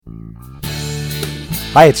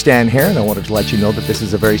Hi, it's Dan here, and I wanted to let you know that this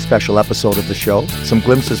is a very special episode of the show. Some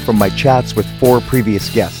glimpses from my chats with 4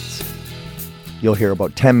 previous guests. You'll hear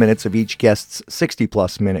about 10 minutes of each guest's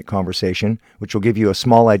 60-plus minute conversation, which will give you a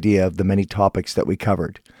small idea of the many topics that we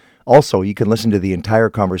covered. Also, you can listen to the entire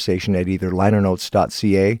conversation at either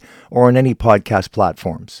linernotes.ca or on any podcast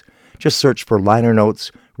platforms. Just search for Liner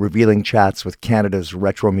Notes, Revealing Chats with Canada's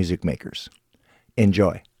Retro Music Makers.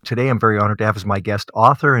 Enjoy. Today, I'm very honored to have as my guest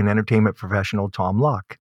author and entertainment professional, Tom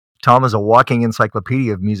Locke. Tom is a walking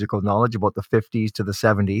encyclopedia of musical knowledge about the 50s to the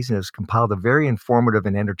 70s and has compiled a very informative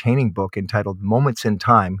and entertaining book entitled Moments in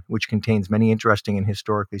Time, which contains many interesting and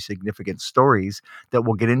historically significant stories that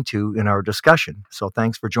we'll get into in our discussion. So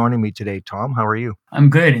thanks for joining me today, Tom. How are you? I'm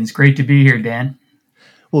good. It's great to be here, Dan.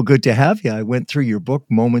 Well, good to have you. I went through your book,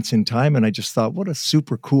 Moments in Time, and I just thought, what a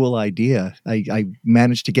super cool idea. I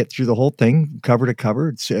managed to get through the whole thing, cover to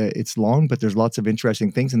cover. It's long, but there's lots of interesting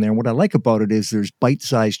things in there. And what I like about it is there's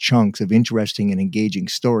bite-sized chunks of interesting and engaging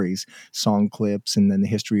stories, song clips, and then the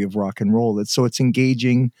history of rock and roll. It's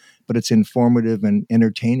engaging, but it's informative and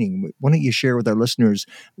entertaining. Why don't you share with our listeners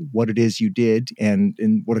what it is you did and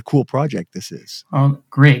what a cool project this is? Oh,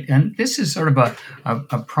 great. And this is sort of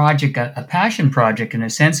a project, a passion project in a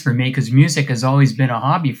sense for me, because music has always been a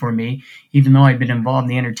hobby for me, even though I've been involved in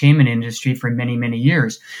the entertainment industry for many, many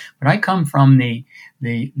years. But I come from the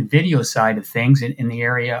video side of things in the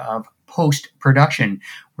area of post-production,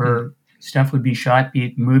 where stuff would be shot, be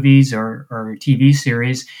it movies or TV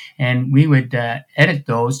series, and we would edit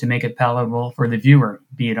those to make it palatable for the viewer,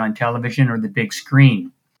 be it on television or the big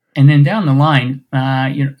screen. And then down the line,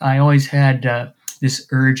 I always had this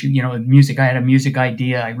urge, music. I had a music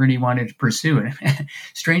idea I really wanted to pursue. And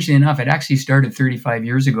strangely enough, it actually started 35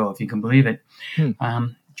 years ago, if you can believe it.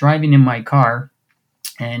 Driving in my car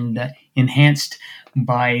and enhanced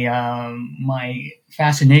by my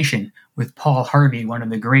fascination with Paul Harvey, one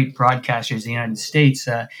of the great broadcasters of the United States,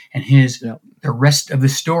 and his The Rest of the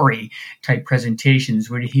Story type presentations,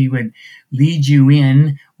 where he would lead you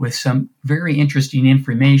in with some very interesting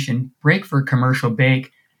information, break for a commercial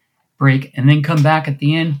break, and then come back at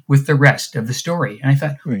the end with the rest of the story. And I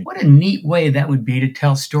thought, what a neat way that would be to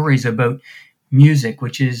tell stories about music,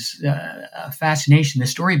 which is a fascination. The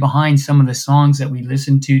story behind some of the songs that we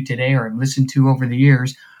listen to today or have listened to over the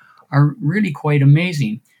years are really quite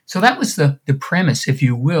amazing. So that was the premise, if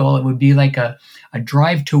you will. It would be like a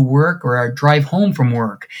drive to work or a drive home from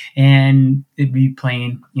work, and it'd be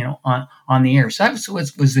playing, on the air. So that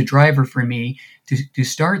was the driver for me to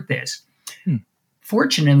start this.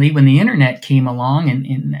 Fortunately, when the internet came along, and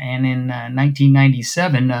in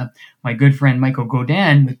 1997, my good friend Michael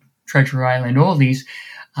Godin with Treasure Island Oldies,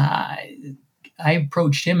 I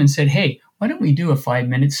approached him and said, "Hey, why don't we do a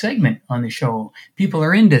 5-minute segment on the show? People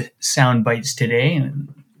are into sound bites today,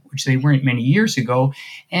 which they weren't many years ago,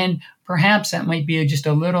 and perhaps that might be just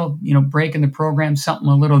a little, break in the program, something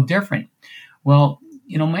a little different." Well,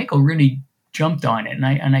 Michael really jumped on it,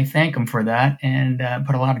 and I thank him for that, and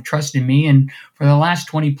put a lot of trust in me. And for the last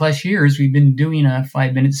 20 plus years, we've been doing a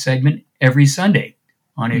 5-minute segment every Sunday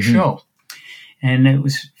on his show. And it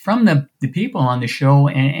was from the people on the show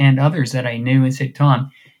and others that I knew and said,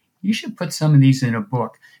 "Tom, you should put some of these in a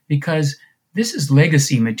book, because this is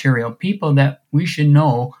legacy material, people that we should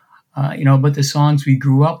know, about the songs we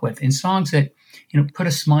grew up with, and songs that, put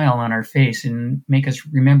a smile on our face and make us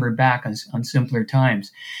remember back on simpler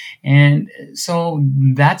times." And so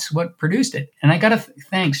that's what produced it. And I got to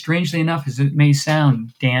thank, strangely enough, as it may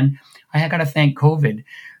sound, Dan, I got to thank COVID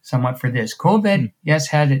somewhat for this. COVID, yes,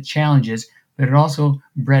 had its challenges, but it also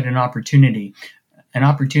bred an opportunity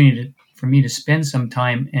for me to spend some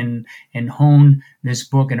time and hone this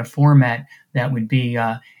book in a format that would be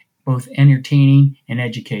both entertaining and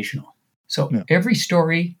educational. So every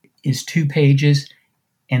story is 2 pages,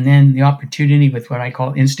 and then the opportunity with what I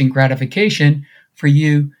call instant gratification for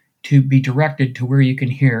you to be directed to where you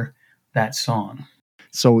can hear that song.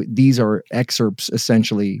 So these are excerpts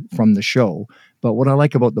essentially from the show. But what I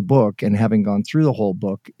like about the book, and having gone through the whole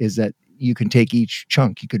book, is that you can take each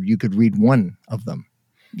chunk. You could read one of them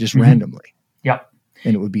just randomly. Yep.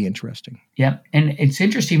 And it would be interesting. Yep. And it's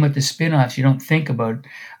interesting with the spin-offs you don't think about.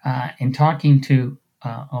 In talking to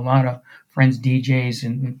a lot of friends, DJs,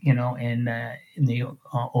 and in the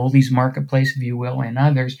oldies marketplace, if you will, and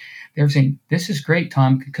others, they're saying, "This is great,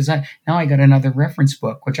 Tom, because now I got another reference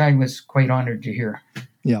book," which I was quite honored to hear.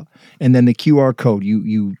 Yeah. And then the QR code,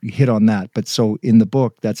 you hit on that. But so in the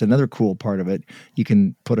book, that's another cool part of it. You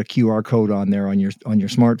can put a QR code on there on your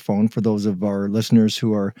smartphone for those of our listeners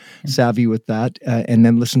who are savvy with that, and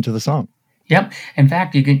then listen to the song. Yep. In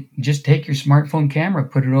fact, you can just take your smartphone camera,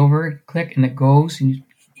 put it over, click, and it goes, and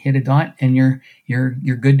hit a dot, and you're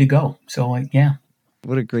good to go. So yeah.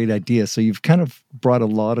 What a great idea. So you've kind of brought a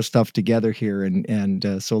lot of stuff together here.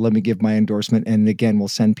 And so let me give my endorsement. And again, we'll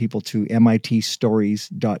send people to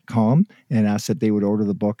mitstories.com and ask that they would order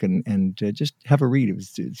the book and just have a read.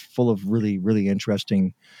 It's full of really, really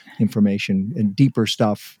interesting information and deeper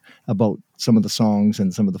stuff about some of the songs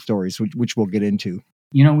and some of the stories, which we'll get into.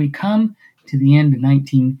 We come to the end of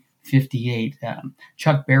 1958.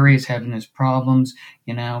 Chuck Berry is having his problems,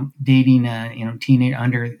 dating, teenage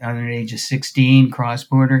under the age of 16, cross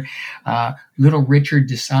border. Little Richard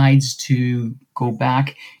decides to go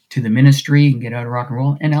back to the ministry and get out of rock and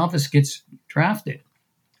roll, and Elvis gets drafted.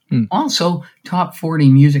 Also, top 40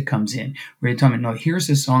 music comes in where they tell me, no, here's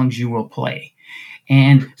the songs you will play.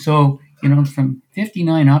 And so, from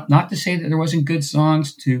 59 up, not to say that there wasn't good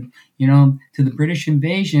songs to the British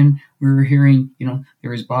invasion, we were hearing,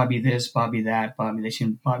 there was Bobby this, Bobby that, Bobby this,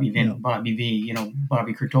 Bobby Vin, Bobby V,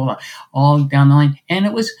 Bobby Curtola, all down the line. And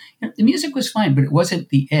it was, the music was fine, but it wasn't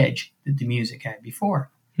the edge that the music had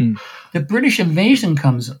before. The British invasion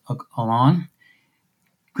comes along.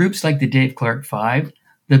 Groups like the Dave Clark Five,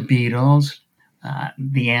 the Beatles,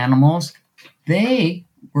 the Animals, they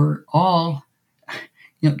were all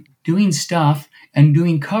doing stuff and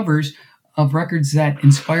doing covers of records that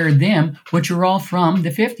inspired them, which are all from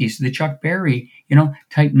the 50s, the Chuck Berry,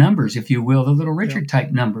 type numbers, if you will, the Little Richard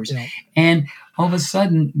type numbers. Yeah. And all of a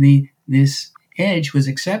sudden, this edge was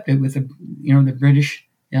accepted with the British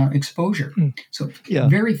exposure. So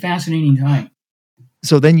very fascinating time.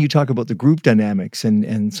 So then you talk about the group dynamics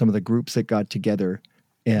and some of the groups that got together.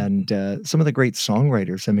 And some of the great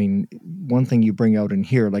songwriters. I mean, one thing you bring out in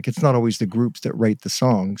here, like it's not always the groups that write the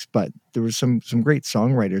songs, but there was some great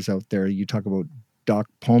songwriters out there. You talk about Doc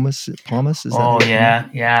Pomus. Is that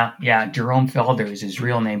yeah. Jerome Felder is his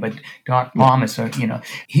real name, but Doc Pomus,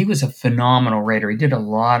 he was a phenomenal writer. He did a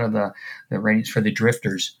lot of the writings for the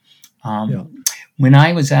Drifters. When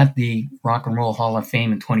I was at the Rock and Roll Hall of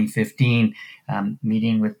Fame in 2015,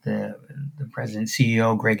 meeting with the president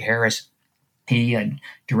CEO, Greg Harris, he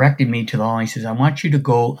directed me to the hall. He says, I want you to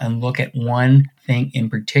go and look at one thing in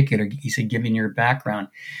particular. He said, given your background.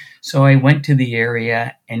 So I went to the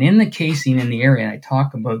area, and in the casing in the area, and I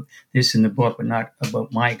talk about this in the book, but not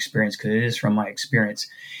about my experience because it is from my experience,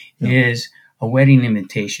 is a wedding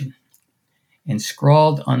invitation. And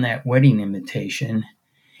scrawled on that wedding invitation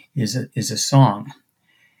is a song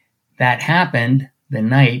that happened the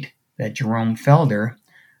night that Jerome Felder,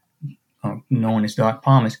 known as Doc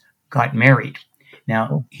Pomus, got married.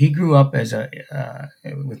 Now, he grew up as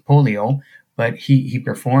with polio, but he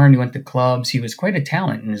performed, he went to clubs. He was quite a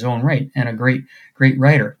talent in his own right and a great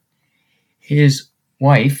writer. His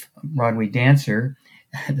wife, Broadway dancer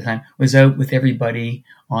at the time, was out with everybody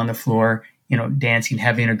on the floor, dancing,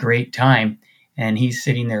 having a great time. And he's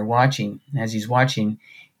sitting there watching. As he's watching,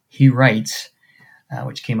 he writes,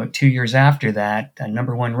 which came out 2 years after that, a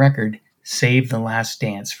 #1 record, Save the Last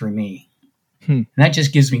Dance for Me. And that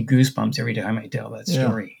just gives me goosebumps every time I tell that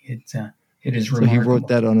story. It is remarkable. So he wrote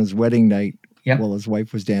that on his wedding night while his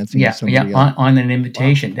wife was dancing with somebody else. On an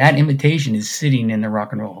invitation. Wow. That invitation is sitting in the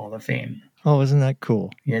Rock and Roll Hall of Fame. Oh, isn't that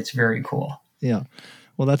cool? Yeah, it's very cool. Yeah.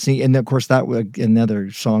 Well, that's neat. And of course, that was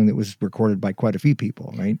another song that was recorded by quite a few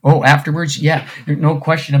people, right? Oh, afterwards, yeah. There's no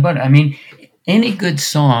question about it. I mean, any good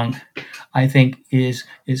song, I think, is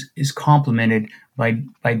complemented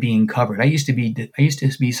by being covered. I used to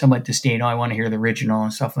be somewhat disdain. Oh, I want to hear the original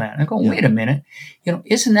and stuff like that. And I go, wait a minute,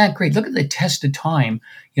 isn't that great? Look at the test of time,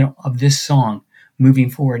 of this song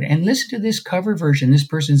moving forward, and listen to this cover version. This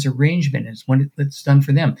person's arrangement is when it's done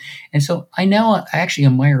for them, and so I actually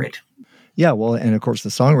admire it. Yeah, well, and of course the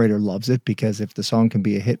songwriter loves it because if the song can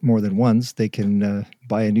be a hit more than once, they can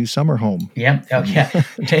buy a new summer home. Yeah. Oh,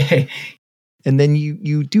 yeah. And then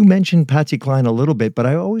you do mention Patsy Cline a little bit, but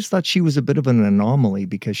I always thought she was a bit of an anomaly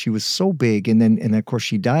because she was so big, and of course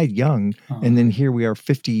she died young, and then here we are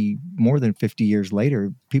more than 50 years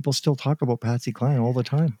later. People still talk about Patsy Cline all the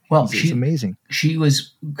time. Well, it's amazing. She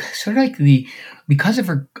was sort of like because of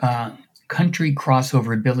her country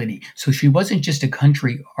crossover ability. So she wasn't just a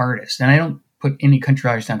country artist, and I don't put any country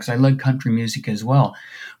artists down because I love country music as well,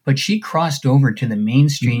 but she crossed over to the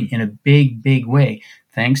mainstream in a big, big way.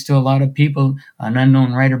 Thanks to a lot of people, an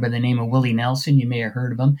unknown writer by the name of Willie Nelson, you may have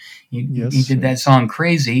heard of him. He did that song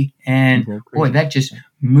Crazy, and boy, that just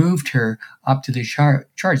moved her up to the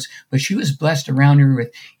charts. But she was blessed around her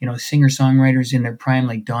with, singer-songwriters in their prime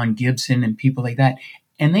like Don Gibson and people like that.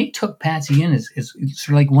 And they took Patsy in as sort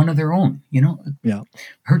of like one of their own, Yeah.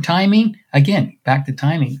 Her timing, again, back to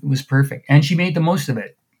timing, was perfect. And she made the most of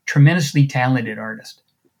it. Tremendously talented artist.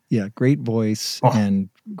 Yeah, great voice and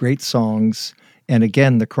great songs. And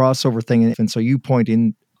again, the crossover thing, and so you point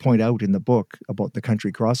out in the book about the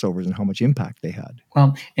country crossovers and how much impact they had.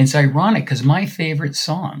 Well, it's ironic because my favorite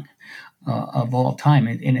song of all time,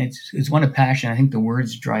 and it's one of passion. I think the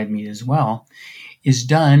words drive me as well. Is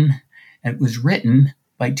done. It was written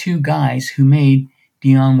by two guys who made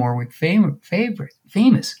Dionne Warwick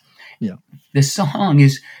famous. Yeah. The song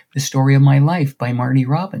is "The Story of My Life" by Marty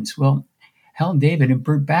Robbins. Well, Hal David and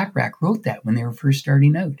Burt Bacharach wrote that when they were first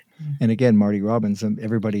starting out. And again, Marty Robbins,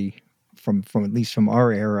 everybody from at least from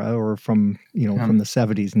our era or from from the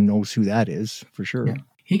 70s knows who that is for sure. Yeah.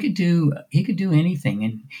 He could do anything,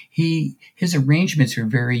 and his arrangements are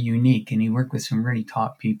very unique, and he worked with some really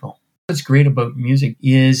top people. What's great about music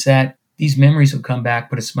is that these memories will come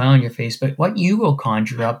back, put a smile on your face, but what you will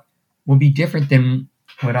conjure up will be different than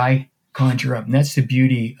what I conjure up, and that's the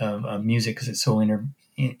beauty of music because it's so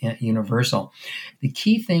universal. The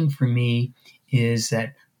key thing for me is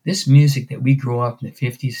that this music that we grew up in the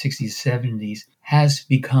 50s, 60s, 70s has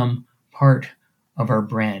become part of our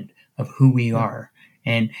brand, of who we are,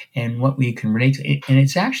 and what we can relate to. And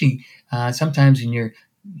it's actually sometimes when you're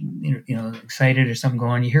excited or something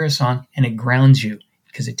going on, you hear a song and it grounds you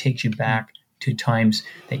because it takes you back to times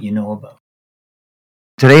that you know about.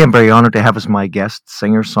 Today, I'm very honored to have as my guest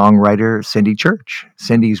singer-songwriter Cindy Church.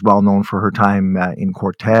 Cindy's well known for her time in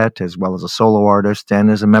quartet, as well as a solo artist,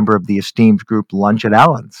 and as a member of the esteemed group Lunch at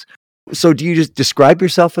Allen's. So do you just describe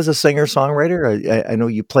yourself as a singer-songwriter? I know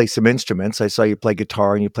you play some instruments. I saw you play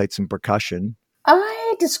guitar and you played some percussion.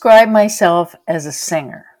 I describe myself as a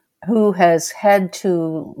singer who has had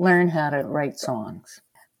to learn how to write songs,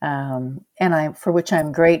 for which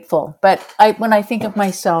I'm grateful. But when I think of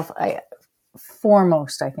myself, I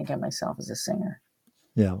think of myself as a singer.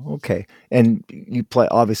 Yeah. Okay. And you play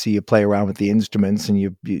around with the instruments, and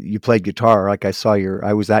you played guitar. Like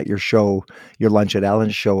I was at your show, your Lunch at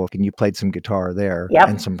Allen's show, and you played some guitar there. Yep.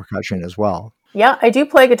 And some percussion as well. Yeah, I do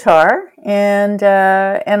play guitar and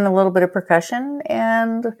a little bit of percussion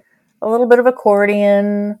and a little bit of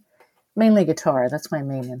accordion, mainly guitar. That's my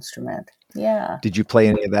main instrument. Yeah. Did you play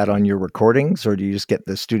any of that on your recordings, or do you just get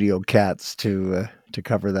the studio cats to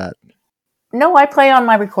cover that? No, I play on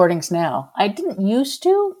my recordings now. I didn't used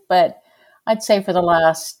to, but I'd say for the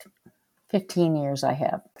last 15 years I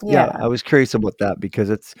have. Yeah, I was curious about that because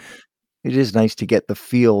it is nice to get the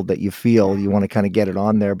feel that you feel. You want to kind of get it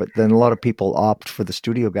on there, but then a lot of people opt for the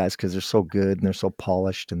studio guys because they're so good and they're so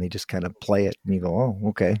polished, and they just kind of play it, and you go, "Oh,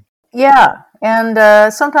 okay." Yeah,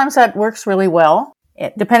 and sometimes that works really well,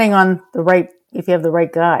 depending on if you have the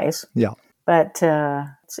right guys. Yeah. But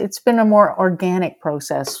it's been a more organic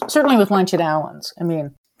process, certainly with Lunch at Allen's. I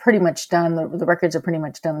mean, pretty much done. The records are pretty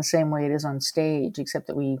much done the same way it is on stage, except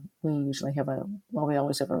that we usually we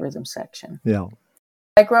always have a rhythm section. Yeah.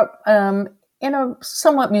 I grew up in a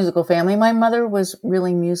somewhat musical family. My mother was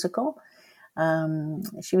really musical.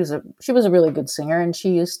 She was a really good singer, and she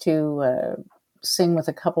used to sing with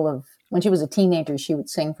when she was a teenager, she would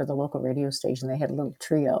sing for the local radio station. They had a little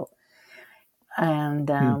trio. And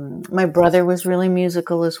my brother was really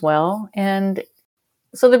musical as well. And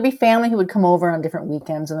so there'd be family who would come over on different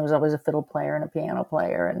weekends, and there was always a fiddle player and a piano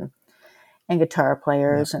player and guitar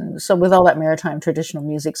players. Yeah. And so with all that maritime traditional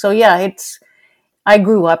music. So yeah, I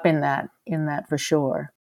grew up in that for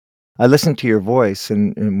sure. I listen to your voice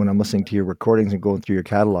and when I'm listening to your recordings and going through your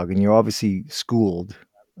catalog, and you're obviously schooled.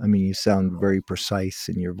 I mean, you sound very precise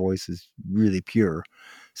and your voice is really pure.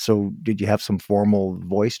 So did you have some formal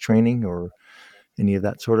voice training or any of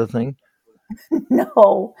that sort of thing?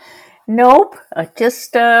 No, nope. I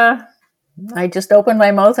just open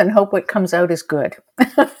my mouth and hope what comes out is good.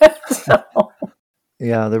 So.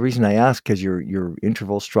 Yeah, the reason I ask because your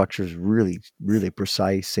interval structure is really, really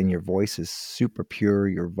precise, and your voice is super pure.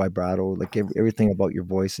 Your vibrato, like everything about your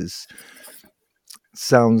voice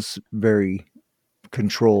sounds very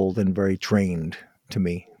controlled and very trained to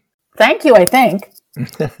me. Thank you. I think.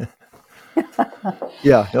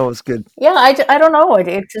 Yeah, no, it's good. Yeah, I don't know.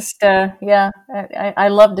 It just, I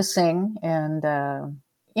love to sing. And,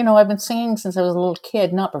 I've been singing since I was a little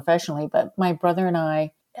kid, not professionally, but my brother and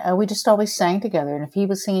I, we just always sang together. And if he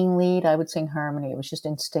was singing lead, I would sing harmony. It was just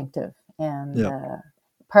instinctive. And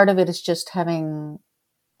part of it is just having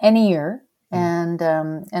an ear and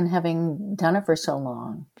having done it for so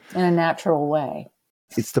long in a natural way.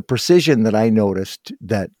 It's the precision that I noticed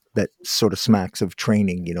that sort of smacks of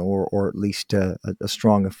training, or at least a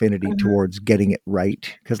strong affinity towards getting it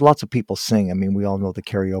right. Because lots of people sing. I mean, we all know the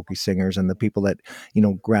karaoke singers and the people that,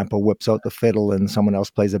 grandpa whips out the fiddle and someone else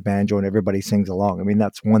plays a banjo and everybody sings along. I mean,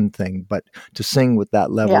 that's one thing. But to sing with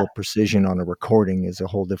that level of precision on a recording is a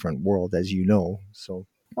whole different world, as you know. So.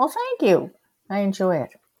 Well, thank you. I enjoy it.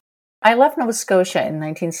 I left Nova Scotia in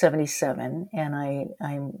 1977, and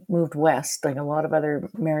I moved west, like a lot of other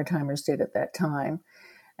Maritimers did at that time.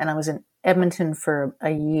 And I was in Edmonton for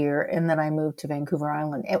a year, and then I moved to Vancouver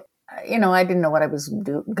Island. I didn't know what I was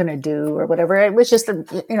going to do or whatever. It was just,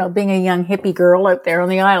 being a young hippie girl out there on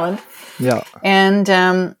the island. Yeah. And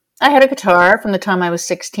I had a guitar from the time I was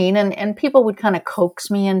 16, and people would kind of coax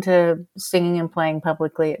me into singing and playing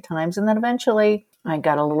publicly at times. And then eventually I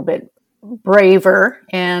got a little bit braver.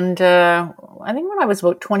 And I think when I was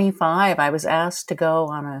about 25, I was asked to go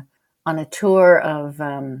on a tour of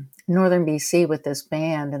northern BC with this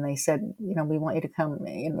band, and they said, we want you to come,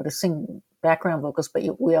 to sing background vocals, but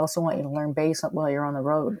we also want you to learn bass while you're on the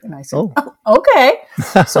road. And I said, oh okay.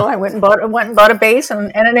 So I went and bought a bass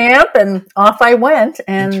and an amp, and off I went.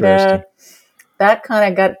 And that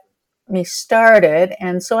kind of got me started.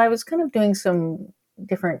 And so I was kind of doing some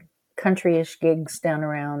different country-ish gigs down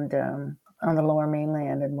around on the Lower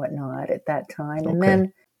Mainland and whatnot at that time. And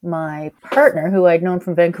then my partner, who I'd known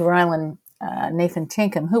from Vancouver Island, Nathan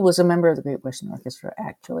Tinkham, who was a member of the Great Western Orchestra,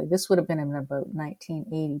 actually, this would have been in about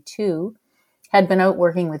 1982, had been out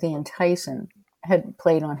working with Ian Tyson, had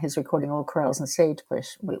played on his recording Old Corrals and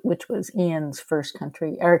Sagebrush, which was Ian's first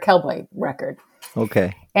country or cowboy record.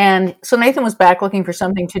 Okay. And so Nathan was back looking for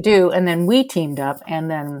something to do, and then we teamed up, and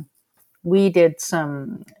then we did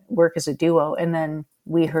some work as a duo, and then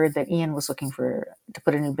we heard that Ian was looking to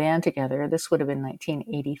put a new band together. This would have been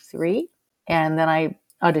 1983. And then I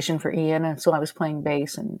auditioned for Ian, and so I was playing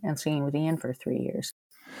bass and singing with Ian for 3 years.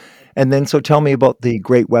 And then, so tell me about the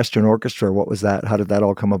Great Western Orchestra. What was that? How did that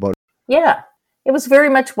all come about? Yeah, it was very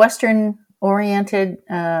much Western oriented.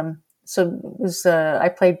 So it was, I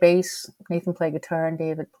played bass, Nathan played guitar, and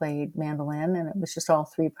David played mandolin, and it was just all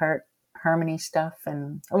 3-part harmony stuff,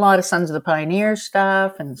 and a lot of Sons of the Pioneers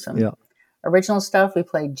stuff, and some original stuff. We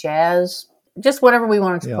played jazz, just whatever we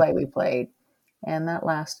wanted to play, we played. And that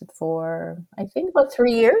lasted for, I think, about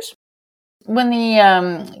 3 years. When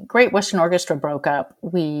the Great Western Orchestra broke up,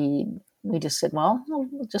 we just said, well,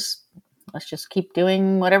 let's just keep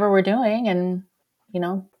doing whatever we're doing, and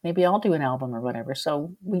maybe I'll do an album or whatever.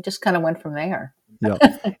 So we just kind of went from there. Yeah.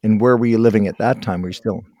 And where were you living at that time? Were you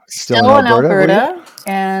still in Alberta?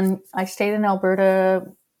 And I stayed in Alberta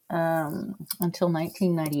until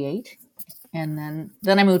 1998. And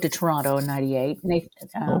then I moved to Toronto in 98.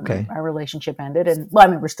 Our relationship ended. And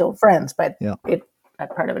we're still friends, but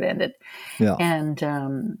that part of it ended. Yeah.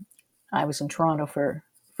 And I was in Toronto for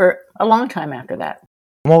a long time after that.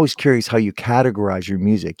 I'm always curious how you categorize your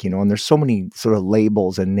music, and there's so many sort of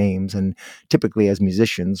labels and names. And typically as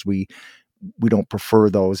musicians, we don't prefer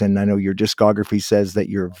those. And I know your discography says that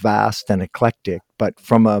you're vast and eclectic, but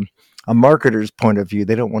from a marketer's point of view,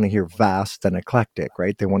 they don't want to hear vast and eclectic,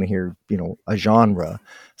 right? They want to hear, a genre.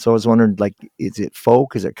 So I was wondering, is it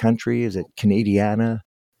folk? Is it country? Is it Canadiana?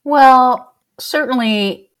 Well,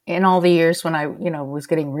 certainly in all the years when I, was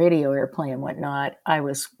getting radio airplay and whatnot, I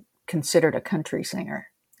was considered a country singer.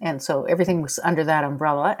 And so everything was under that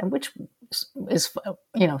umbrella, and which is,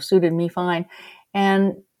 suited me fine.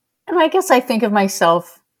 And I guess I think of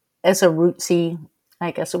myself as a rootsy, I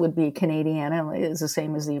guess it would be Canadiana, is the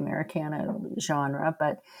same as the Americana genre,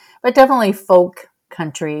 but definitely folk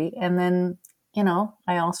country. And then,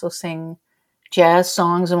 I also sing jazz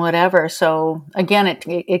songs and whatever. So again,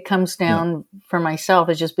 it comes down for myself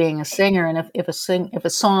as just being a singer. And if a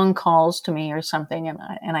song calls to me or something,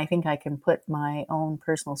 and I think I can put my own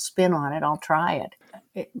personal spin on it, I'll try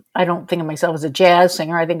it. I don't think of myself as a jazz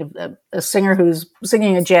singer. I think of a singer who's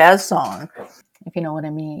singing a jazz song, if you know what I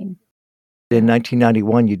mean. In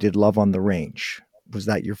 1991, you did Love on the Range. Was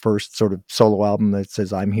that your first sort of solo album that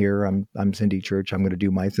says, I'm here, I'm Cindy Church, I'm going to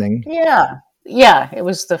do my thing? Yeah, it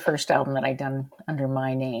was the first album that I'd done under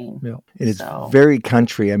my name. Yeah. And it's very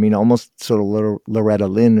country. I mean, almost sort of Loretta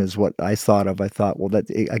Lynn is what I thought of. I thought, well,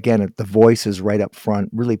 the voice is right up front,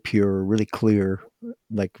 really pure, really clear,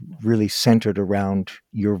 really centered around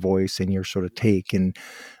your voice and your sort of take. And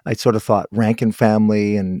I sort of thought Rankin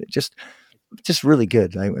Family, and just really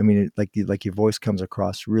good. I mean, your voice comes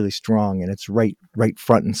across really strong, and it's right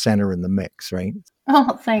front and center in the mix, right?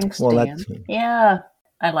 Oh, thanks, Dan. Yeah,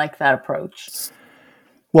 I like that approach.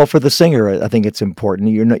 Well, for the singer, I think it's important.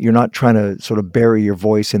 You're not trying to sort of bury your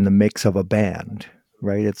voice in the mix of a band,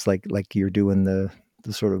 right? It's like you're doing the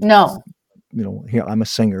sort of here, I'm a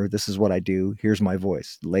singer. This is what I do. Here's my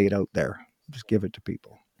voice. Lay it out there. Just give it to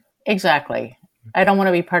people. Exactly. I don't want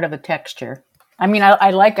to be part of the texture. I mean,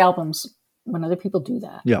 I like albums when other people do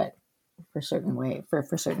that, but for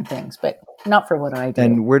certain things, but not for what I do.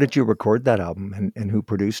 And where did you record that album, and who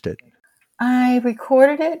produced it? I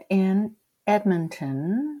recorded it in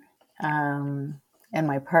Edmonton. and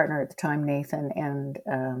my partner at the time, Nathan,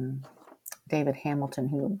 and David Hamilton,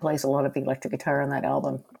 who plays a lot of the electric guitar on that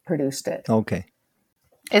album, produced it. Okay.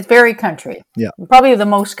 It's very country. Yeah. Probably the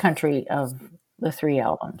most country of the 3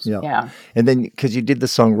 albums. Yeah. And then, because you did the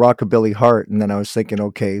song Rockabilly Heart, and then I was thinking,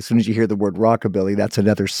 okay, as soon as you hear the word rockabilly, that's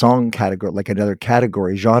another song category, like another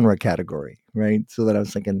category, genre category, right? So then I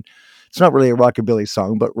was thinking, it's not really a rockabilly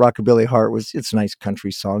song, but Rockabilly Heart it's a nice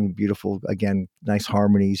country song, beautiful, again, nice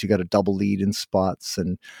harmonies. You got a double lead in spots,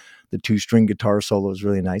 and the 2-string guitar solo is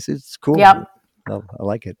really nice. It's cool. Yep. I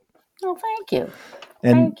like it. Oh, thank you.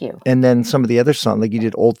 And, Thank you. And then some of the other songs, like you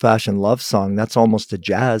did Old Fashioned Love Song, that's almost a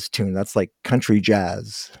jazz tune. That's like country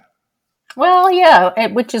jazz. Well, yeah,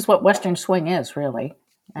 which is what Western swing is, really.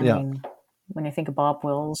 I mean, when you think of Bob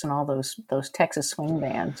Wills and all those Texas swing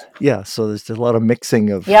bands. Yeah, so there's a lot of mixing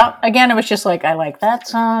of... Yeah, again, it was just like, I like that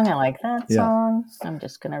song, I like that song. I'm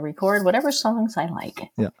just going to record whatever songs I like.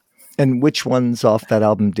 Yeah. And which ones off that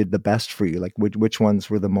album did the best for you? Like, which ones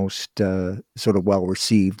were the most sort of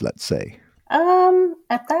well-received, let's say?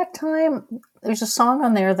 At that time, there's a song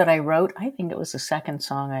on there that I wrote. I think it was the second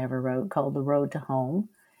song I ever wrote, called The Road to Home.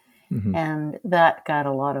 Mm-hmm. And that got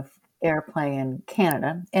a lot of airplay in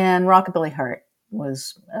Canada. And Rockabilly Heart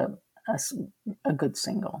was a good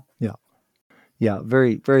single. Yeah. Yeah,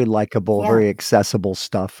 very, very likable, very accessible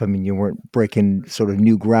stuff. I mean, you weren't breaking sort of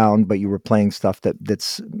new ground, but you were playing stuff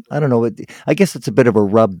that's, I don't know, I guess it's a bit of a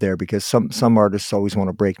rub there, because some artists always want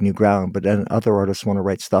to break new ground, but then other artists want to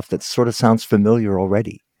write stuff that sort of sounds familiar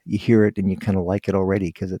already. You hear it and you kind of like it already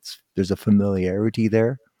because there's a familiarity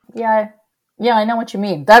there. Yeah, I know what you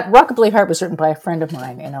mean. That Rockabilly Heart was written by a friend of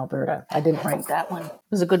mine in Alberta. I didn't write that one. It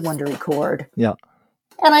was a good one to record. Yeah.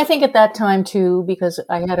 And I think at that time, too, because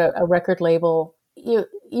I had a record label,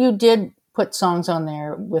 you did put songs on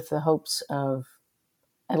there with the hopes of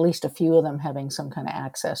at least a few of them having some kind of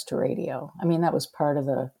access to radio. I mean, that was part of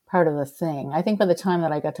the thing. I think by the time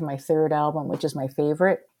that I got to my 3rd album, which is my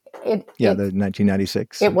favorite, the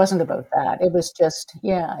 1996. It wasn't about that. It was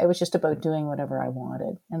just about doing whatever I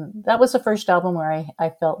wanted. And that was the first album where I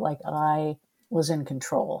felt like I was in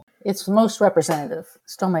control. It's the most representative.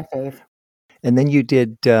 Still my fave. And then you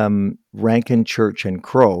did Rankin, Church, and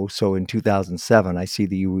Crow. So in 2007, I see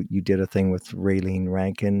that you did a thing with Raylene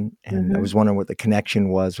Rankin, and I was wondering what the connection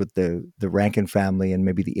was with the Rankin family and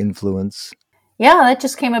maybe the influence. Yeah, that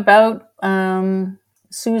just came about.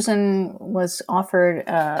 Susan was offered.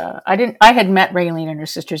 I had met Raylene and her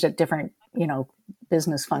sisters at different,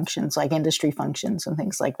 business functions, like industry functions and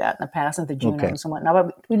things like that in the past, at the Junos and whatnot.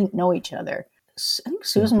 But we didn't know each other. I think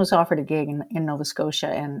Susan was offered a gig in Nova Scotia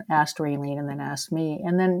and asked Raylene and then asked me.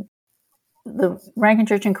 And then the Rankin,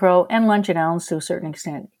 Church and Crow and Lunch at Allen's, to a certain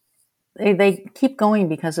extent, they keep going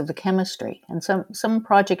because of the chemistry. And some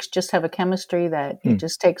projects just have a chemistry that it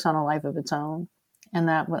just takes on a life of its own. And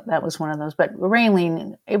that was one of those. But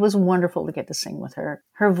Raylene, it was wonderful to get to sing with her.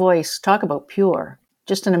 Her voice, talk about pure,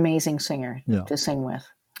 just an amazing singer to sing with,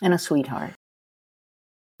 and a sweetheart.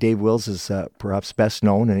 Dave Wills is perhaps best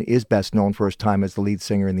known, and is best known for his time as the lead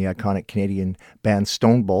singer in the iconic Canadian band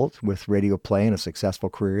Stonebolt, with radio play and a successful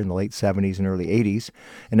career in the late 70s and early 80s.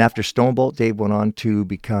 And after Stonebolt, Dave went on to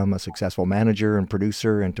become a successful manager and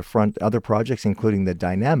producer and to front other projects, including the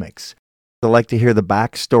Dynamics. I like to hear the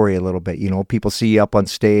backstory a little bit. People see you up on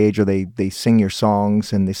stage, or they sing your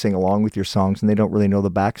songs and they sing along with your songs, and they don't really know the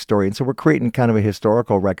backstory. And so we're creating kind of a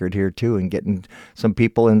historical record here too, and getting some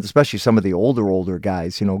people, and especially some of the older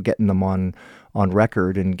guys, getting them on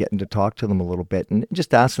record and getting to talk to them a little bit and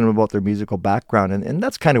just asking them about their musical background. And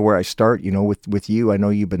that's kind of where I start, with you. I know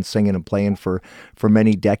you've been singing and playing for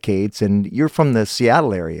many decades, and you're from the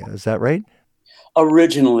Seattle area. Is that right?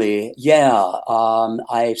 Originally, yeah.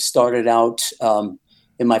 I started out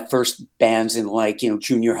in my first bands in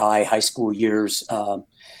junior high school years,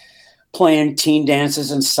 playing teen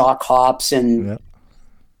dances and sock hops and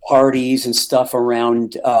parties and stuff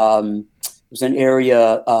around. It was an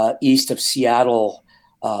area east of Seattle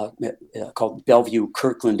called Bellevue,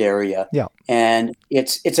 Kirkland area. Yeah. And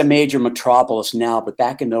it's a major metropolis now, but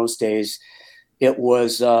back in those days, it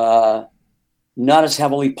was not as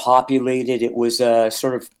heavily populated. It was a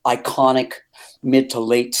sort of iconic mid to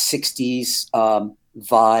late 60s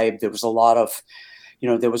vibe. There was a lot of,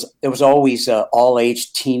 there was always all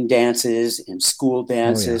age teen dances and school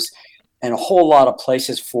dances, and a whole lot of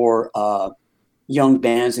places for young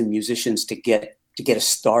bands and musicians to get a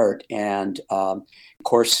start. And of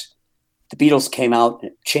course, the Beatles came out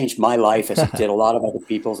and changed my life, as it did a lot of other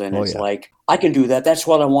people's. And it's like, I can do that. That's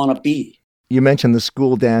what I want to be. You mentioned the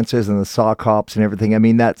school dances and the sock hops and everything. I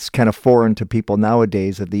mean, that's kind of foreign to people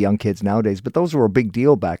nowadays, the young kids nowadays, but those were a big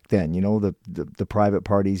deal back then, the private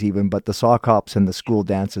parties even, but the sock hops and the school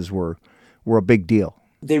dances were a big deal.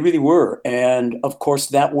 They really were. And of course,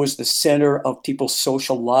 that was the center of people's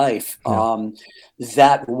social life. Yeah.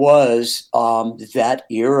 That was that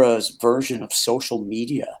era's version of social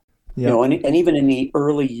media. Yeah. And even in the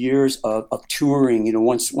early years of touring,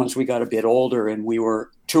 once we got a bit older and we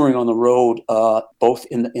were touring on the road, both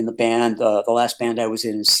in the band, the last band I was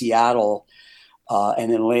in Seattle,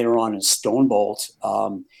 and then later on in Stonebolt,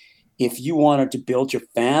 if you wanted to build your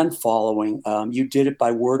fan following, you did it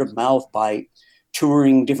by word of mouth, by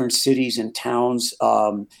touring different cities and towns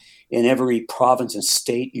in every province and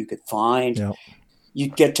state you could find. Yeah.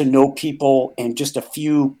 You'd get to know people, and just a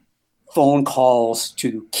few phone calls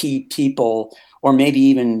to key people, or maybe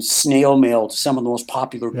even snail mail to some of the most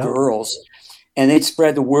popular girls, and they'd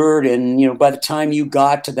spread the word. And by the time you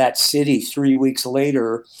got to that city 3 weeks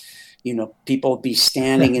later, people would be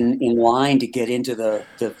standing in line to get into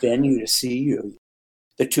the venue to see you.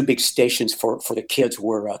 The two big stations for the kids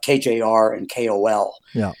were KJR and KOL.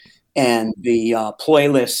 Yeah. And the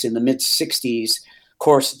playlists in the mid 60s, of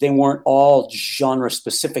course, they weren't all genre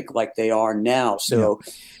specific like they are now. So,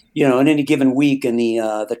 in any given week in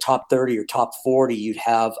the top 30 or top 40, you'd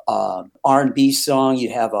have R&B song,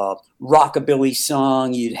 you'd have a rockabilly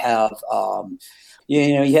song, you'd have,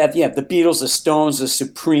 you have the Beatles, the Stones, the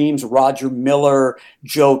Supremes, Roger Miller,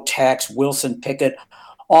 Joe Tex, Wilson Pickett,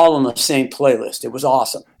 all on the same playlist. It was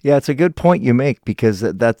awesome. Yeah, it's a good point you make, because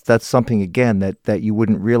that's something, again, that you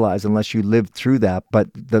wouldn't realize unless you lived through that. But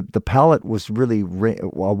the palette was really a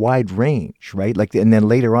wide range, right? And then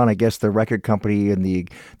later on, I guess the record company and the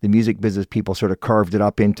music business people sort of carved it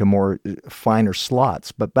up into more finer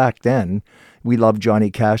slots. But back then, we loved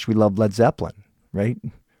Johnny Cash, we loved Led Zeppelin, right?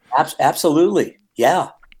 Absolutely,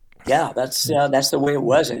 yeah. Yeah, that's the way it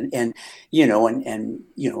was, and in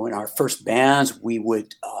our first bands, we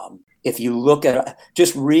would, if you look at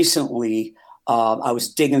just recently, I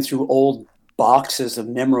was digging through old boxes of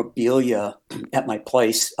memorabilia at my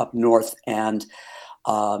place up north, and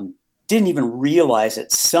didn't even realize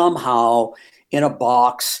it. Somehow, in a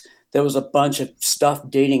box, there was a bunch of stuff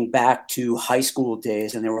dating back to high school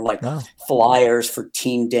days, and there were flyers for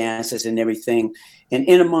teen dances and everything. And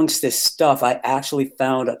in amongst this stuff, I actually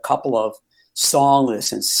found a couple of song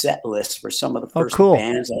lists and set lists for some of the first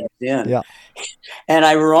bands I was in. Yeah. And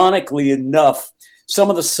ironically enough, some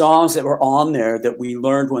of the songs that were on there that we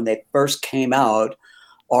learned when they first came out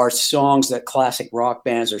are songs that classic rock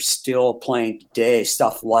bands are still playing today.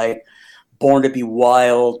 Stuff like Born to Be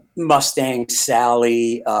Wild, Mustang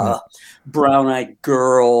Sally, Brown Eyed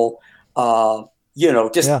Girl, I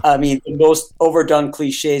mean, the most overdone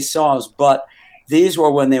cliche songs. But these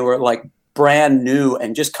were when they were like brand new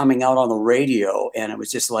and just coming out on the radio. And it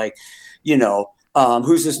was just like,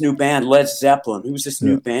 who's this new band? Led Zeppelin. Who's this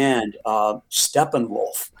new band?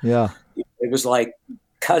 Steppenwolf. Yeah. It was like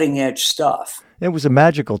cutting edge stuff. It was a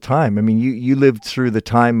magical time. I mean, you lived through the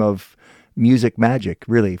time of music magic,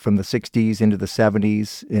 really, from the 60s into the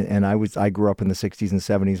 70s. And I grew up in the 60s and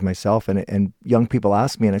 70s myself. And young people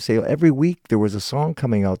ask me, and I say, every week there was a song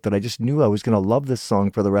coming out that I just knew I was going to love this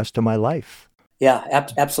song for the rest of my life. Yeah,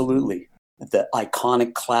 absolutely. The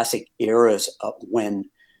iconic classic eras of when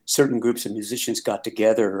certain groups of musicians got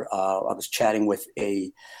together. I was chatting with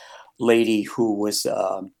a lady who lives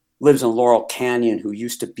in Laurel Canyon, who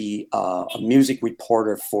used to be a music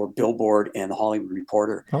reporter for Billboard and the Hollywood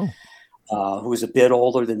Reporter, who was a bit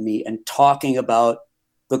older than me, and talking about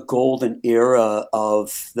the golden era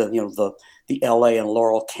of the LA and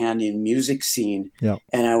Laurel Canyon music scene. Yeah.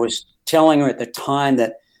 And I was telling her at the time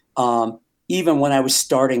that even when I was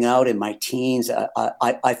starting out in my teens,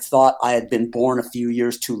 I thought I had been born a few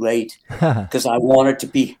years too late, because I wanted to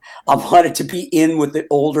be in with the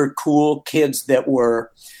older cool kids that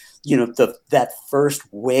were, that first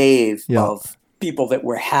wave of people that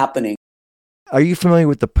were happening. Are you familiar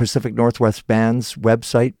with the Pacific Northwest Band's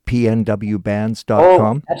website,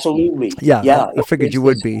 pnwbands.com? Oh, absolutely. Yeah. I figured you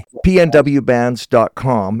would be.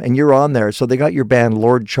 pnwbands.com, and you're on there. So they got your band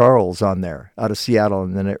Lord Charles on there out of Seattle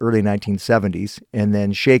in the early 1970s, and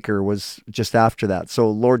then Shaker was just after that. So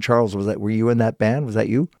Lord Charles, were you in that band? Was that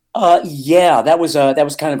you? Yeah, that was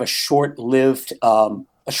kind of a short-lived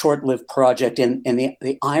project, and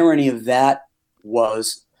the irony of that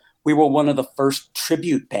was we were one of the first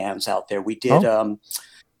tribute bands out there. We did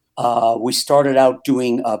We started out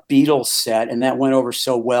doing a Beatles set, and that went over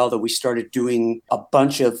so well that we started doing a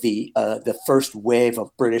bunch of the first wave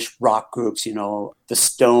of British rock groups, the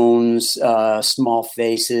Stones, Small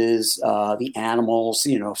Faces, the Animals,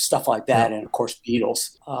 stuff like that, and of course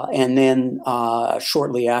Beatles. And then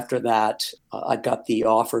shortly after that, I got the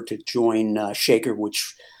offer to join Shaker,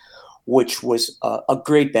 which was a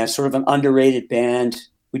great band, sort of an underrated band.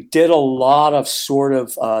 We did a lot of sort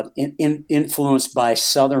of influenced by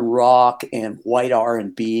Southern rock and white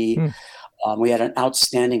R&B. We had an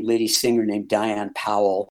outstanding lady singer named Diane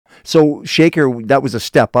Powell. So Shaker, that was a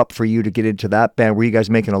step up for you to get into that band. Were you guys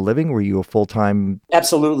making a living? Were you a full-time?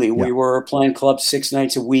 Absolutely. Yeah. We were playing clubs 6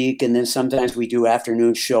 nights a week, and then sometimes we do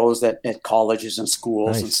afternoon shows at colleges and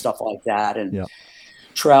schools and stuff like that. And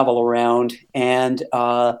travel around, and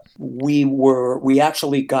we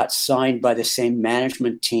actually got signed by the same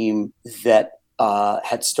management team that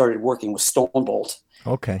had started working with Stone Bolt.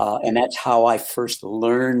 Okay. And that's how I first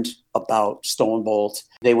learned about Stone Bolt.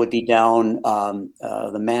 They would be down,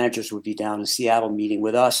 the managers would be down in Seattle meeting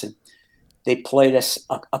with us, and they played us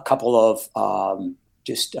a couple of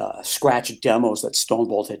just scratch demos that Stone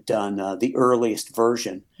Bolt had done, the earliest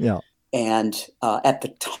version. Yeah. And at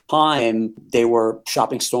the time, they were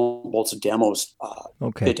shopping Stone Bolt's demos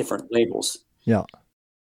at different labels. Yeah.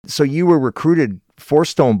 So you were recruited for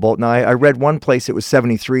Stone Bolt. Now, I read one place it was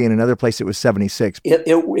 73 and another place it was 76. It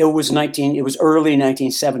was early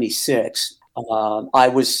 1976. I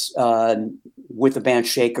was with the band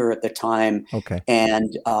Shaker at the time. Okay.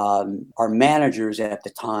 And our managers at the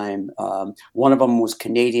time, one of them was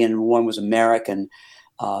Canadian, one was American.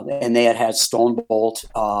 And they had Stone Bolt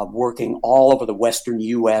working all over the Western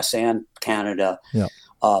U.S. and Canada,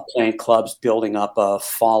 playing clubs, building up a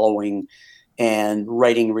following, and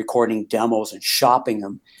writing, recording demos, and shopping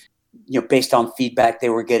them, based on feedback they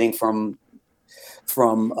were getting from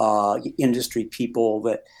industry people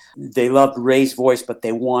that they loved Ray's voice, but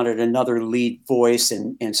they wanted another lead voice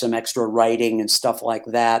and some extra writing and stuff like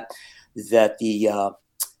that. That the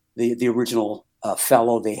original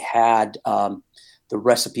fellow they had. The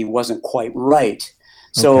recipe wasn't quite right.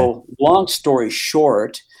 So long story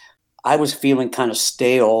short, I was feeling kind of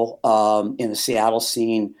stale in the Seattle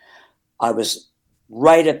scene. I was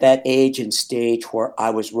right at that age and stage where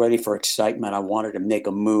I was ready for excitement. I wanted to make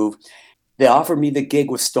a move. They offered me the gig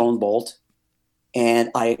with Stone Bolt,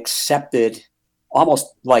 and I accepted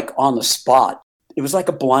almost like on the spot. It was like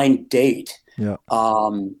a blind date. Yeah.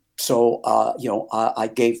 So I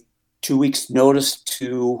gave 2 weeks notice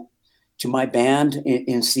to my band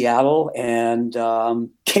in Seattle, and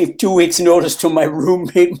gave 2 weeks notice to my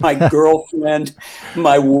roommate, my girlfriend,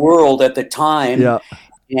 my world at the time,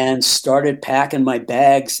 and started packing my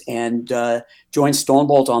bags and joined Stone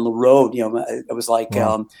Bolt on the road. It was like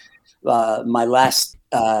my last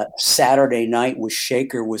Saturday night with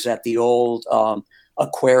Shaker was at the old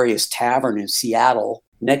Aquarius Tavern in Seattle.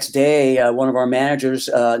 Next day, one of our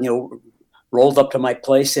managers, rolled up to my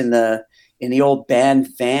place in the old band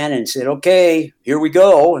van and said, "Okay, here we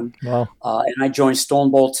go." And I joined Stone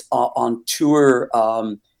Bolt on tour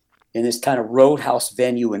in this kind of roadhouse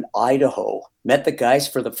venue in Idaho. Met the guys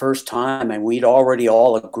for the first time, and we'd already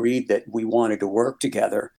all agreed that we wanted to work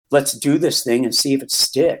together. Let's do this thing and see if it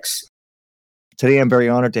sticks. Today, I'm very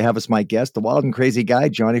honored to have as my guest the wild and crazy guy,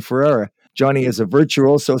 Johnny Ferreira. Johnny is a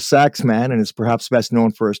virtuoso sax man and is perhaps best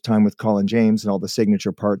known for his time with Colin James and all the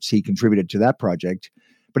signature parts he contributed to that project.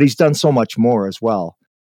 But he's done so much more as well.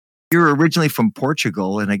 You're originally from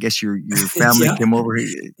Portugal, and I guess your family came over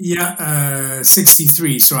here. Yeah,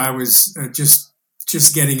 63. So I was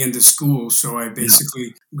just getting into school. So I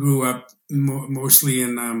basically grew up mostly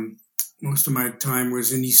in, most of my time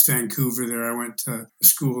was in East Vancouver there. I went to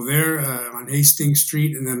school there on Hastings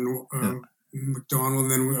Street, and then McDonald,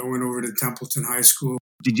 and then I went over to Templeton High School.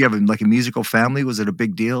 Did you have a musical family? Was it a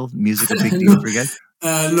big deal? Music a big deal for you guys?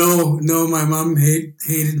 No, my mom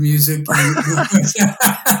hated music. But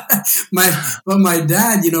my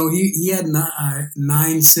dad, he had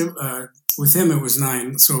nine, with him it was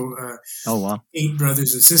 9. So, 8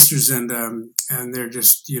 brothers and sisters, and they're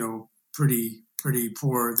just, pretty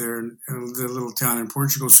poor there in the little town in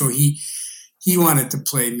Portugal. So he wanted to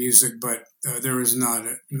play music, but there was not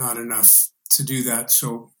enough to do that.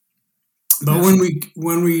 So, but when we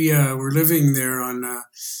were living there on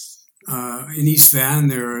in East Van,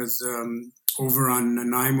 there is over on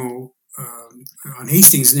Nanaimo, on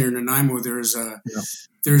Hastings near Nanaimo, there's a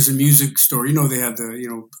music store. They had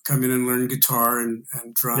come in and learn guitar and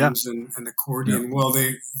drums and accordion. Yeah. Well,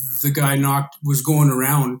 the guy was going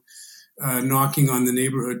around knocking on the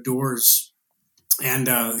neighborhood doors, and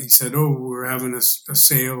he said, "Oh, we're having a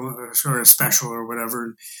sale or a special or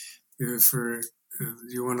whatever." for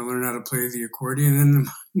you want to learn how to play the accordion? And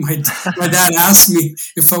my dad asked me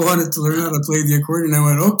if I wanted to learn how to play the accordion. I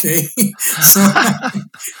went, okay. So,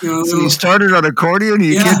 so you started on accordion? Are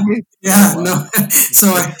you kidding me? Yeah, no. So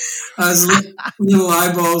I was little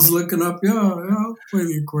eyeballs looking up. Yeah, I'll play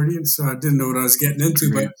the accordion. So I didn't know what I was getting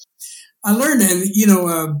into, but I learned, and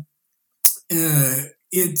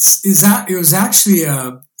it was actually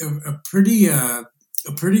a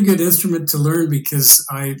pretty good instrument to learn, because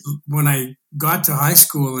when I got to high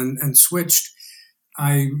school and switched,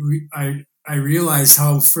 I realized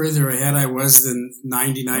how further ahead I was than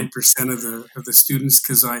 99% of the students,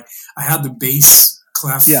 because I had the bass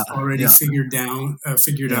clef already figured out,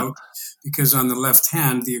 because on the left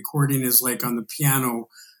hand the accordion is like on the piano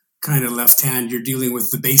kind of left hand, you're dealing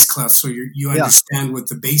with the bass clef, so you understand what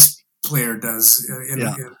the bass player does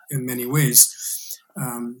in many ways.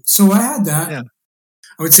 So I had that. Yeah.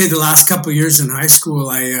 I would say the last couple of years in high school,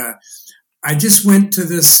 I just went to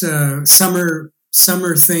this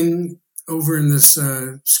summer thing over in this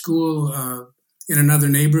school in another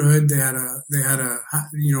neighborhood. They had a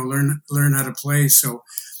learn how to play. So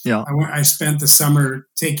I spent the summer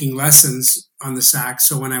taking lessons on the sax.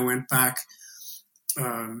 So when I went back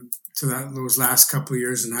to those last couple of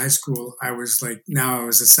years in high school, I was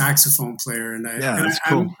a saxophone player, and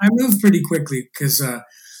I moved pretty quickly, because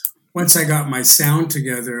once I got my sound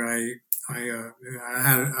together, I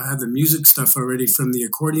had the music stuff already from the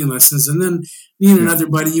accordion lessons, and then me and another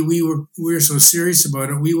buddy, we were so serious about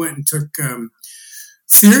it, we went and took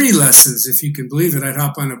theory lessons, if you can believe it. I'd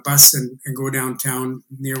hop on a bus and go downtown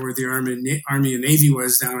near where the Army and Navy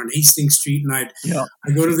was, down on Hastings Street, and I'd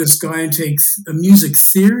go to this guy and take music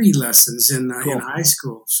theory lessons in high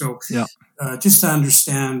school. So just to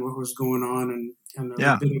understand what was going on, and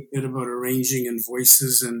a bit about arranging and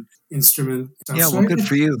voices and instrument stuff. Yeah, well, good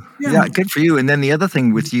for you. Yeah, good for you. And then the other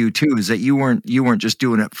thing with you too is that you weren't just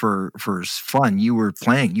doing it for fun. You were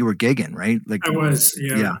playing. You were gigging, right? Like I was.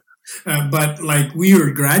 Yeah. But like we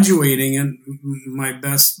were graduating, and my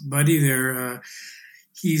best buddy there,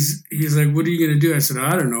 he's like, "What are you going to do?" I said,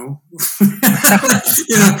 "I don't know."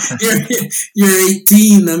 You're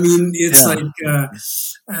 18. I mean, it's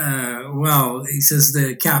well, he says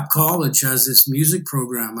the Cap College has this music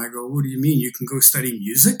program. I go, "What do you mean? You can go study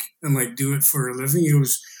music and like do it for a living?" He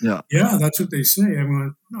goes, "Yeah, that's what they say." I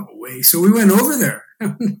went, "No way!" So we went over there. We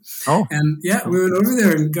went over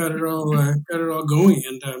there and got it all going.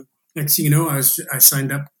 And next thing you know, I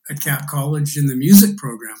signed up at Cap College in the music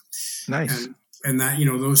program. Nice. And that,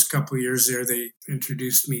 those couple of years there, they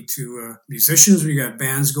introduced me to musicians. We got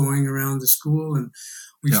bands going around the school, and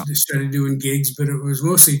we started doing gigs, but it was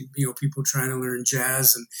mostly, people trying to learn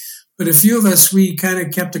jazz. But a few of us, we kind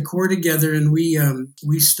of kept a core together, and we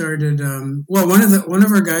started, one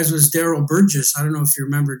of our guys was Daryl Burgess. I don't know if you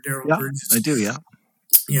remember Daryl Burgess. I do. Yeah.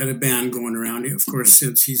 He had a band going around, of course,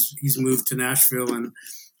 since he's moved to Nashville and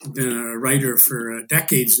been a writer for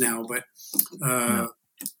decades now. But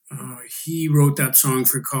he wrote that song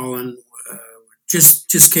for Colin.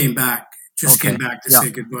 Just came back. Came back to say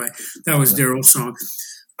goodbye. That was Daryl's song.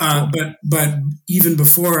 But even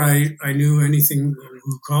before I knew anything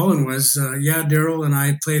who Colin was, Daryl and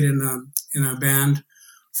I played in a band.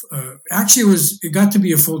 Actually, it got to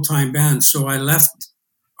be a full-time band, so I left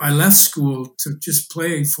school to just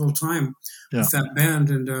play full-time with that band.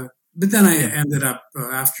 And but then I ended up,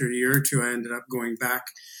 after a year or two, I ended up going back,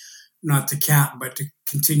 not to CAP, but to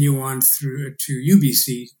continue on through to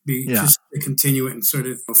UBC, just to continue it and sort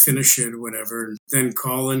of finish it or whatever. And then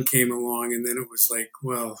Colin came along, and then it was like,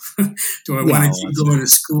 well, do I want to keep going to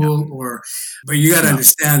school but you got to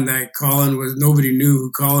understand that nobody knew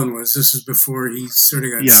who Colin was. This was before he sort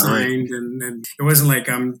of got signed. Right. And it wasn't like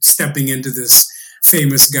I'm stepping into this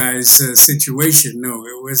famous guy's situation. No,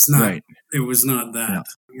 it was not. Right. It was not that. Yeah.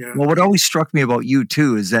 Yeah. Well, what always struck me about you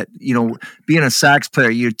too is that, being a sax player,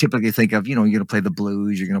 you typically think of, you're going to play the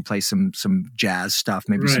blues, you're going to play some jazz stuff,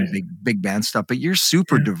 maybe some big band stuff, but you're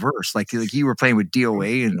super diverse. Like you were playing with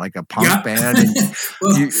DOA and like a punk band. And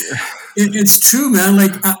well, it's true, man.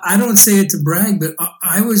 Like I don't say it to brag, but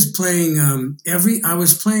I was playing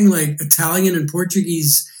like Italian and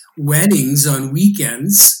Portuguese weddings on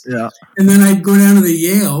weekends. Yeah. And then I'd go down to the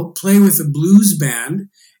Yale, play with a blues band.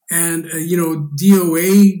 And,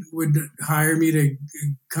 DOA would hire me to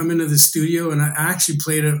come into the studio, and I actually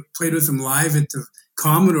played with them live at the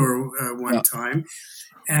Commodore one time.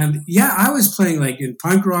 And I was playing like in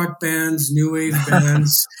punk rock bands, new wave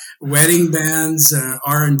bands, wedding bands,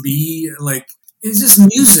 R&B, like it's just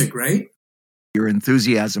music, right? Your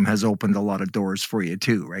enthusiasm has opened a lot of doors for you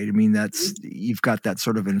too, right? I mean, you've got that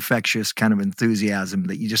sort of infectious kind of enthusiasm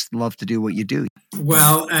that you just love to do what you do.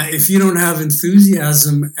 Well, if you don't have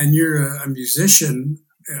enthusiasm and you're a musician,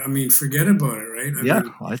 I mean, forget about it, right?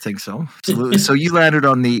 I think so. Absolutely. So you landed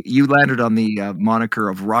on the moniker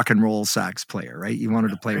of rock and roll sax player, right? You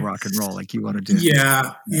wanted to play rock and roll, like you wanted to.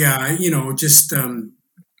 Yeah. Just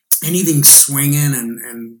anything swinging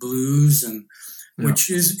and blues and.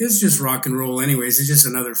 Which is just rock and roll anyways. It's just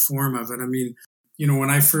another form of it. I mean,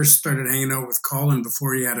 when I first started hanging out with Colin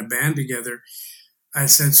before he had a band together, I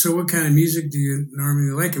said, so what kind of music do you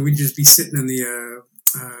normally like? And we'd just be sitting in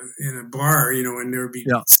in a bar, and there would be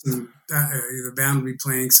the band would be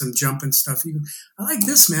playing some jumping stuff. I like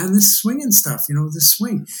this, man, this swinging stuff, this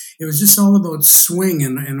swing. It was just all about swing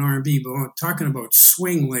and R&B, but talking about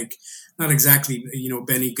swing, like, not exactly,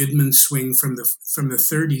 Benny Goodman swing from the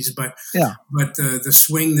 30s, but the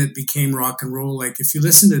swing that became rock and roll. Like if you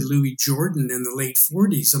listen to Louis Jordan in the late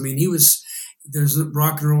 40s, I mean,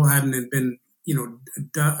 rock and roll hadn't been,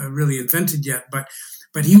 really invented yet, but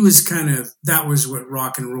he was that was what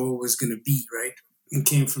rock and roll was going to be, right? And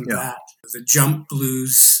came from that, the jump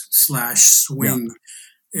blues / swing. Yeah.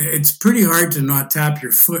 It's pretty hard to not tap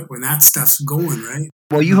your foot when that stuff's going, right?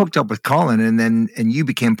 Well, you hooked up with Colin, and you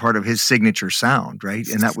became part of his signature sound, right?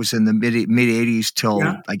 And that was in the mid '80s till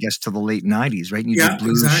I guess till the late '90s, right? And you did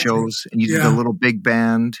blues shows, and you did a little big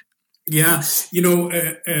band. Yeah, that's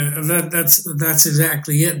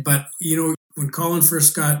exactly it. But when Colin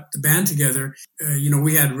first got the band together,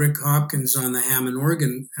 we had Rick Hopkins on the Hammond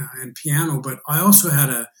organ and piano, but I also had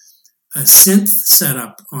a synth set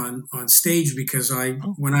up on stage because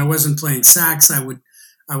when I wasn't playing sax, I would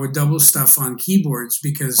double stuff on keyboards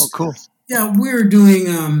because cool. Yeah, we were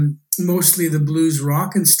doing mostly the blues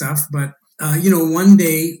rock and stuff, but one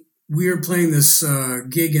day we were playing this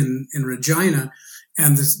gig in Regina,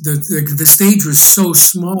 and the stage was so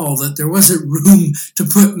small that there wasn't room to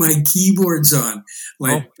put my keyboards on.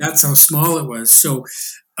 That's how small it was. So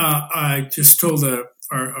I just told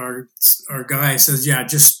our guy, says, yeah,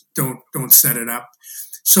 just don't set it up.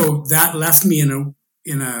 So that left me in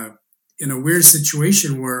a weird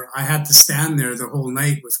situation where I had to stand there the whole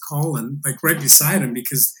night with Colin, like right beside him,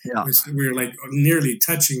 because we were like nearly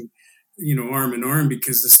touching, arm in arm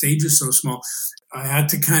because the stage was so small. I had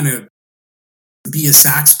to kind of be a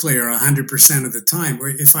sax player 100% of the time. Where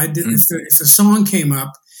if I did, if the song came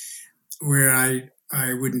up where I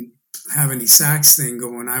wouldn't have any sax thing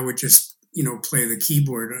going, I would just play the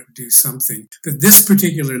keyboard or do something. But this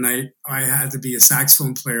particular night, I had to be a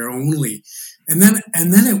saxophone player only. And then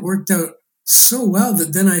it worked out so well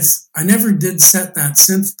that then I never did set that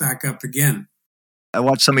synth back up again. I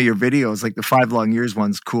watched some of your videos, like the 5 Long Years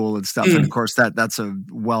one's cool and stuff. And of course that's a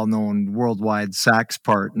well-known worldwide sax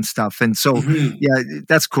part and stuff. And so,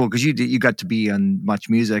 that's cool because you got to be on Much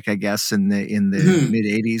Music, I guess, in the mid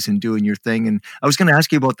 '80s and doing your thing. And I was going to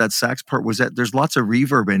ask you about that sax part. Was that there's lots of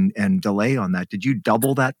reverb and delay on that? Did you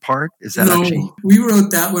double that part? Is that no? We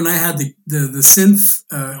wrote that when I had the synth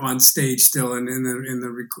on stage still and in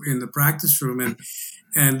the practice room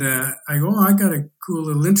And I go, I got a cool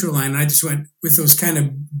little intro line. And I just went with those kind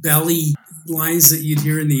of belly lines that you'd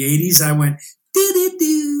hear in the 80s. I went,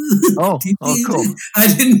 doo-doo-doo. Oh, cool. I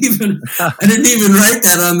didn't even write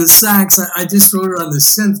that on the sax. I just wrote it on the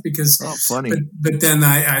synth because, funny. But then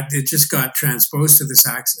it just got transposed to the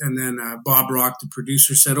sax. And then Bob Rock, the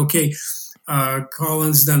producer, said, okay,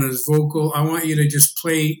 Colin's done his vocal. I want you to just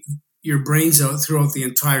play your brains out throughout the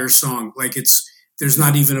entire song. Like there's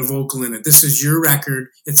not even a vocal in it. This is your record.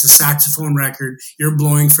 It's a saxophone record. You're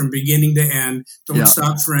blowing from beginning to end. Don't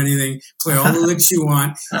stop for anything. Play all the licks you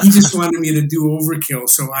want. He just wanted me to do overkill.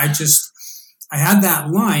 So I had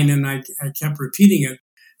that line and I kept repeating it.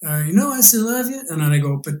 I still love you. And then I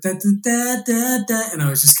go, but da da da da da. And I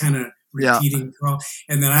was just kind of repeating.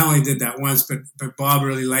 And then I only did that once, but Bob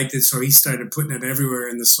really liked it. So he started putting it everywhere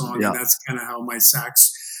in the song. And that's kind of how my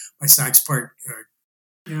sax part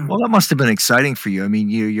Well, that must have been exciting for you. I mean,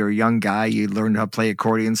 you're a young guy. You learned how to play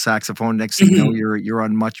accordion, saxophone. Next thing you know, you're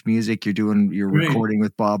on Much Music. You're recording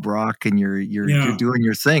with Bob Rock, and you're doing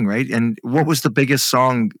your thing, right? And what was the biggest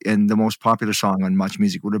song and the most popular song on Much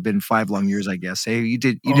Music? Would have been 5 Long Years, I guess. Hey, you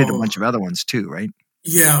did a bunch of other ones too, right?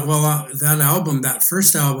 Yeah. Well, that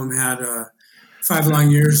first album had 5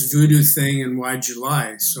 Long Years, Voodoo Thing, and Why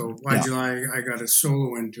July. So Why July, I got a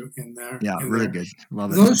solo in there. Yeah, really good.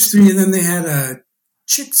 Love it. Those three, and then they had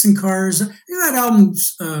Chicks and Cars. That album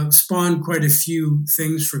spawned quite a few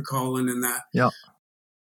things for Colin and that. Yeah.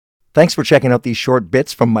 Thanks for checking out these short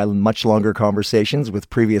bits from my much longer conversations with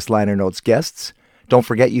previous Liner Notes guests. Don't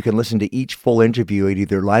forget you can listen to each full interview at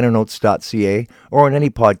either linernotes.ca or on any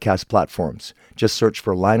podcast platforms. Just search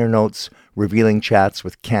for Liner Notes, revealing chats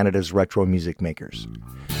with Canada's retro music makers.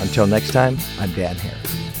 Until next time, I'm Dan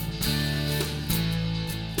Hare.